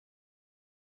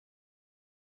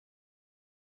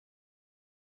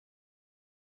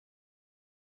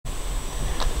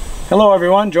Hello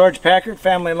everyone, George Packard,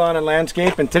 Family Lawn and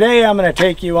Landscape, and today I'm going to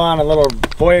take you on a little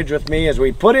voyage with me as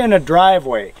we put in a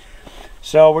driveway.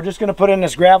 So we're just going to put in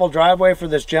this gravel driveway for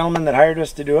this gentleman that hired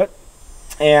us to do it.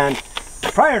 And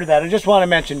prior to that, I just want to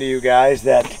mention to you guys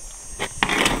that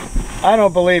I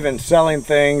don't believe in selling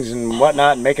things and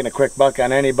whatnot and making a quick buck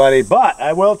on anybody, but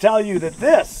I will tell you that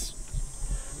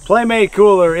this Playmate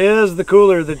cooler is the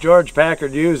cooler that George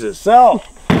Packard uses. So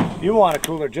if you want a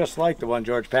cooler just like the one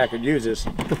George Packard uses,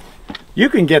 you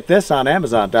can get this on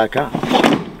Amazon.com.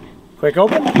 Quick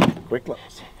open, quick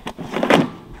close.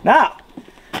 Now,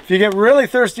 if you get really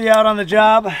thirsty out on the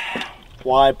job,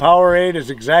 why, Powerade is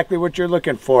exactly what you're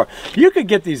looking for. You could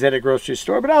get these at a grocery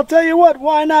store, but I'll tell you what,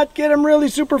 why not get them really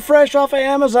super fresh off of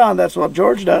Amazon? That's what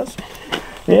George does.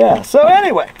 Yeah, so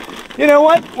anyway, you know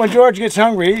what? When George gets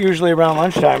hungry, usually around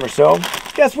lunchtime or so,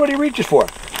 guess what he reaches for?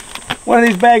 One of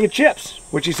these bag of chips,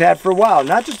 which he's had for a while.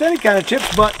 Not just any kind of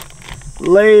chips, but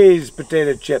Lay's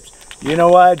potato chips. You know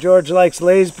why George likes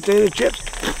Lay's potato chips?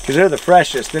 Because they're the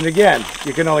freshest. And again,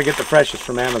 you can only get the freshest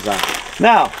from Amazon.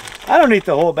 Now, I don't eat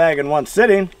the whole bag in one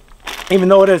sitting, even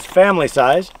though it is family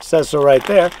size. It says so right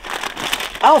there.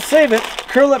 I'll save it,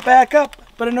 curl it back up,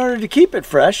 but in order to keep it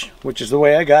fresh, which is the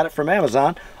way I got it from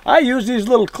Amazon, I use these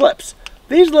little clips.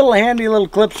 These little handy little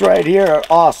clips right here are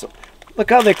awesome. Look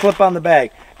how they clip on the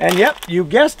bag. And yep, you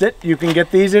guessed it, you can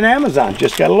get these in Amazon.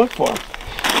 Just gotta look for them.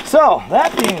 So,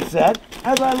 that being said,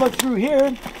 as I look through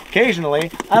here,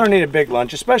 occasionally, I don't need a big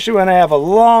lunch, especially when I have a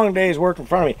long day's work in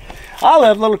front of me. I'll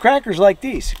have little crackers like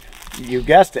these. You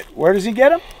guessed it. Where does he get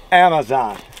them?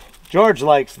 Amazon. George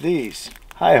likes these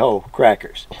hi-ho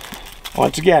crackers.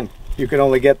 Once again, you can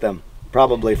only get them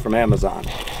probably from Amazon.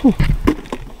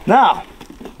 Now,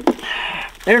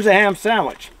 here's a ham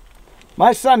sandwich.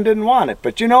 My son didn't want it,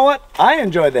 but you know what? I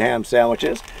enjoy the ham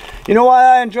sandwiches. You know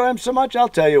why I enjoy them so much? I'll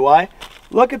tell you why.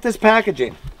 Look at this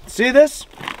packaging. See this?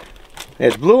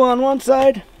 It's blue on one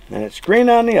side and it's green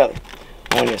on the other.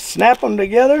 When you snap them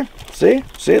together, see?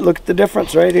 Look at the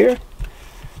difference right here.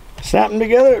 Snap them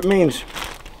together, it means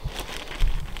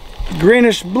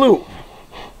greenish blue.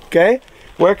 Okay?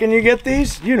 Where can you get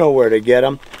these? You know where to get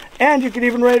them. And you can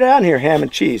even write on here ham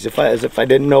and cheese as if I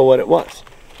didn't know what it was.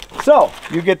 So,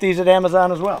 you get these at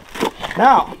Amazon as well.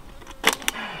 Now,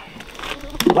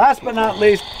 last but not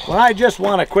least, when I just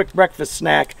want a quick breakfast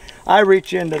snack, I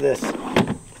reach into this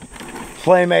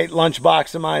Playmate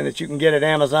lunchbox of mine that you can get at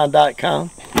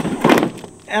Amazon.com,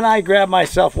 and I grab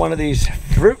myself one of these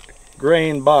fruit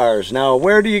grain bars. Now,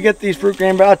 where do you get these fruit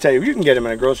grain bars? I'll tell you, you can get them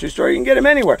in a grocery store, you can get them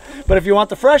anywhere. But if you want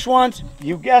the fresh ones,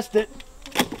 you guessed it,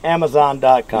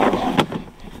 Amazon.com.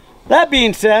 That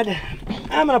being said,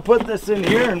 I'm going to put this in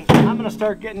here and I'm going to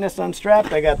start getting this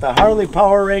unstrapped. I got the Harley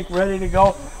Power Rake ready to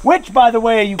go, which, by the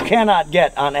way, you cannot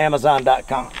get on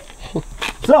Amazon.com.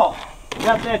 So,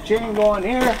 got that chain going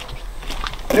here.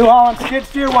 New Holland skid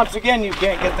steer, once again, you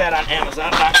can't get that on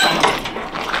Amazon.com.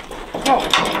 So,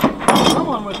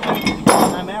 someone was thinking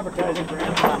I'm advertising for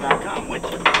Amazon.com, which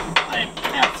I am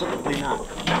absolutely not.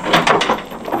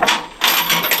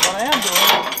 What I am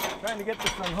doing, trying to get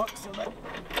this unhooked so that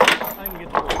I can get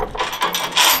to work.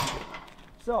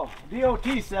 So,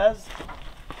 DOT says,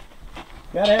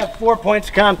 gotta have 4 points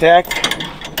of contact,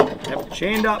 have it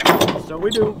chained up, so we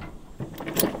do,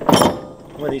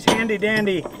 with these handy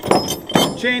dandy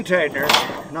chain tighteners.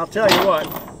 And I'll tell you what,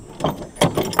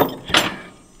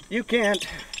 you can't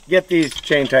get these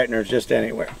chain tighteners just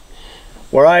anywhere.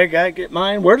 Where I gotta get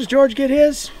mine, where does George get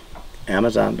his?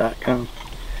 Amazon.com.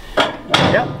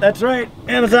 Yep, that's right,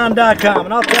 Amazon.com.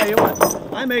 And I'll tell you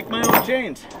what, I make my own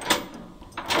chains.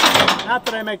 Not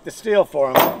that I make the steel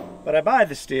for them, but I buy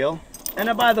the steel, and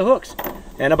I buy the hooks,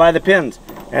 and I buy the pins,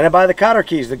 and I buy the cotter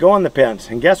keys that go on the pins.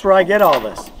 And guess where I get all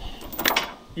this?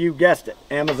 You guessed it,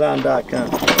 Amazon.com.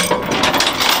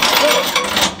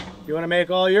 If you want to make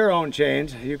all your own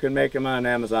chains, you can make them on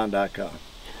Amazon.com.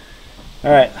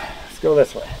 All right, let's go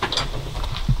this way.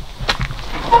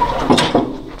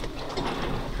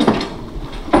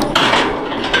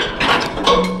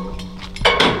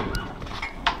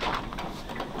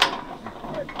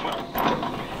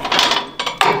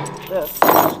 This is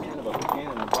kind of a pain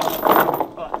in the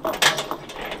butt, but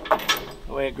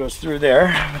the way it goes through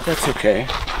there, but that's okay.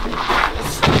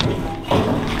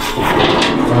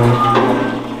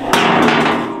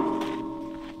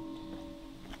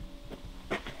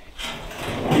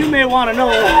 You may want to know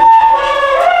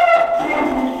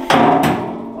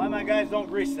why my guys don't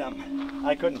grease them.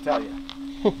 I couldn't tell you.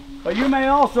 But you may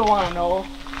also want to know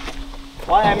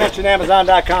why I mention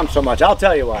Amazon.com so much. I'll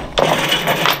tell you why.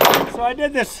 So I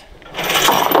did this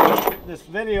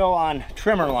video on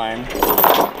trimmer line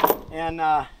and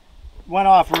went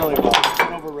off really well.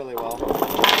 went over really well.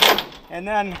 And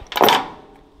then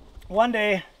one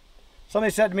day,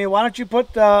 somebody said to me, why don't you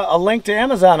put a link to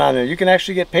Amazon on there? You can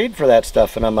actually get paid for that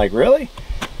stuff. And I'm like, really?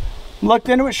 Looked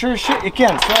into it, sure as shit you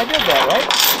can. So I did that,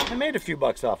 right? I made a few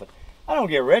bucks off it. I don't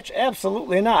get rich,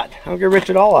 absolutely not. I don't get rich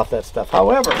at all off that stuff.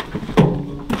 However,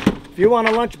 if you want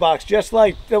a lunchbox just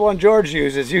like the one George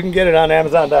uses, you can get it on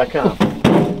Amazon.com.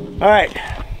 All right,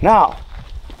 now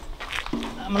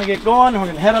I'm gonna get going. We're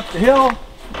gonna head up the hill.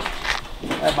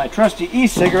 I have my trusty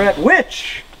e-cigarette,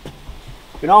 which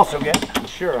you can also get, I'm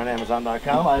sure, on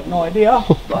Amazon.com. I have no idea,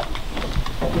 but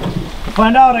we'll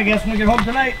find out, I guess, when we get home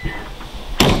tonight.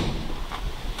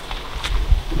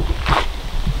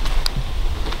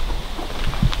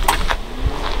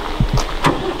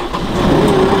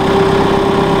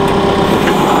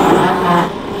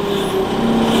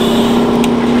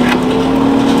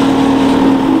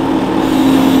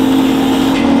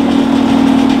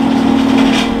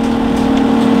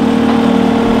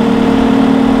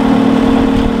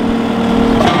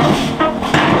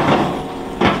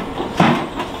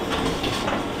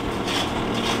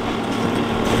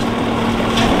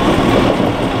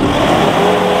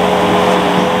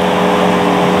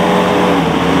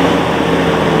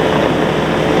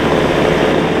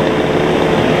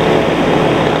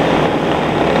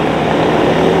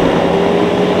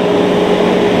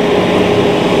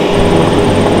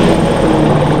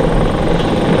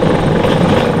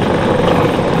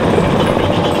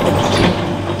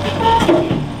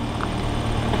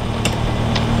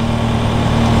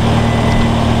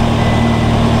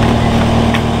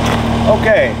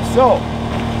 Okay, so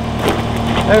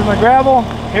there's my gravel.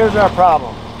 Here's our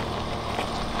problem.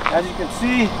 As you can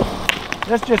see,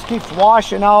 this just keeps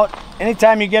washing out.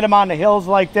 Anytime you get them on the hills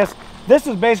like this, this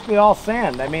is basically all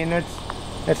sand. I mean,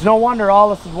 it's no wonder all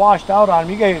this is washed out on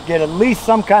them. You gotta get at least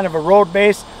some kind of a road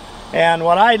base. And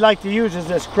what I like to use is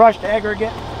this crushed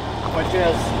aggregate, which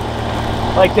is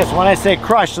like this. When I say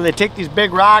crushed, so they take these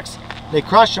big rocks, they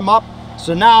crush them up,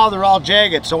 so now they're all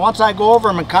jagged. So once I go over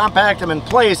them and compact them in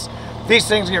place, these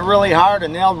things get really hard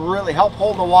and they'll really help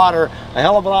hold the water a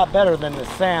hell of a lot better than the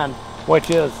sand, which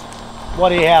is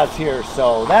what he has here.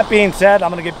 So that being said,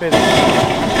 I'm gonna get busy.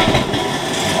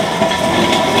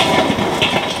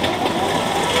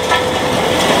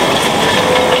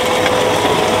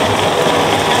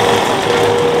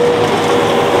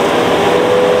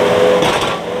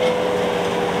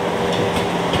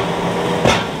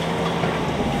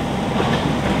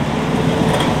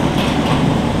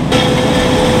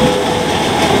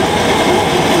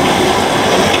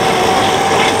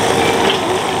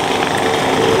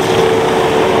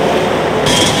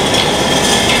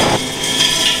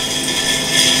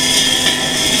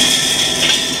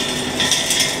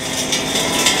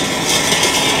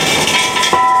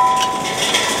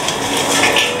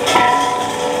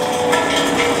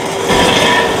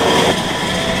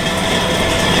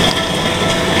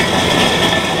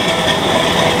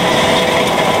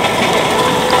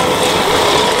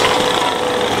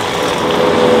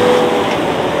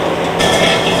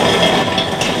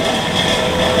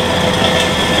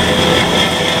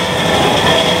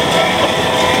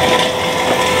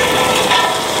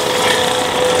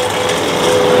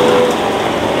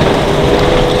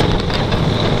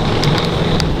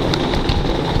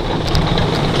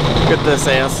 Look at this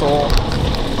asshole.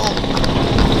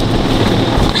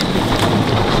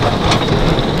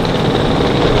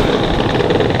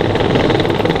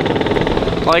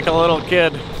 Like a little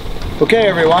kid. Okay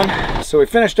everyone, so we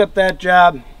finished up that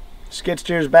job. Skid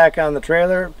steer's back on the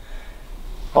trailer.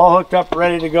 All hooked up,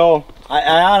 ready to go. I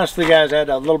honestly, guys, had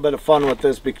a little bit of fun with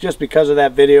this just because of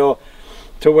that video,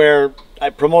 to where I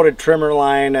promoted trimmer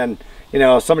line, and you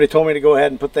know, somebody told me to go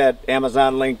ahead and put that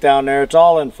Amazon link down there. It's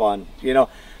all in fun, you know.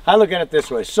 I look at it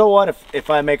this way: so what if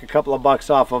I make a couple of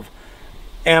bucks off of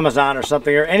Amazon or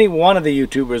something, or any one of the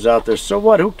YouTubers out there? So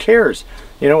what? Who cares?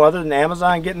 You know, other than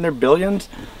Amazon getting their billions.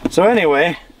 So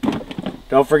anyway,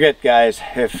 don't forget, guys,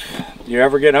 if you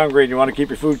ever get hungry and you want to keep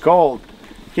your food cold,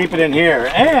 keep it in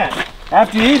here. And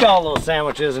after you eat all those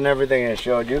sandwiches and everything I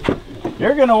showed you,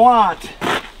 you're gonna want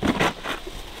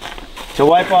to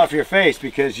wipe off your face,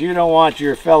 because you don't want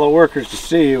your fellow workers to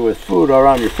see you with food all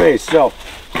around your face. So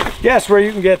guess where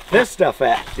you can get this stuff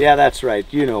at? Yeah, that's right,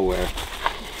 you know where.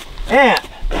 And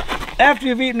after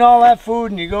you've eaten all that food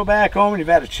and you go back home and you've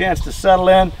had a chance to settle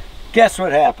in, guess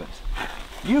what happens?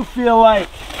 You feel like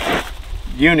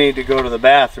you need to go to the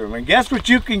bathroom. And guess what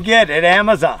you can get at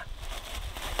Amazon?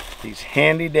 These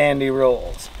handy dandy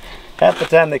rolls. Half the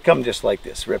time they come just like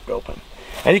this, ripped open.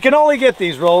 And you can only get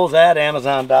these rolls at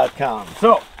Amazon.com.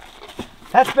 So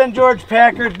that's been George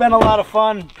Packard. It's been a lot of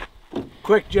fun.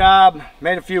 Quick job,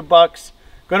 made a few bucks.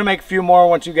 Gonna make a few more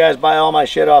once you guys buy all my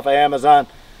shit off of Amazon.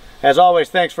 As always,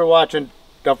 thanks for watching.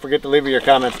 Don't forget to leave your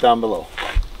comments down below.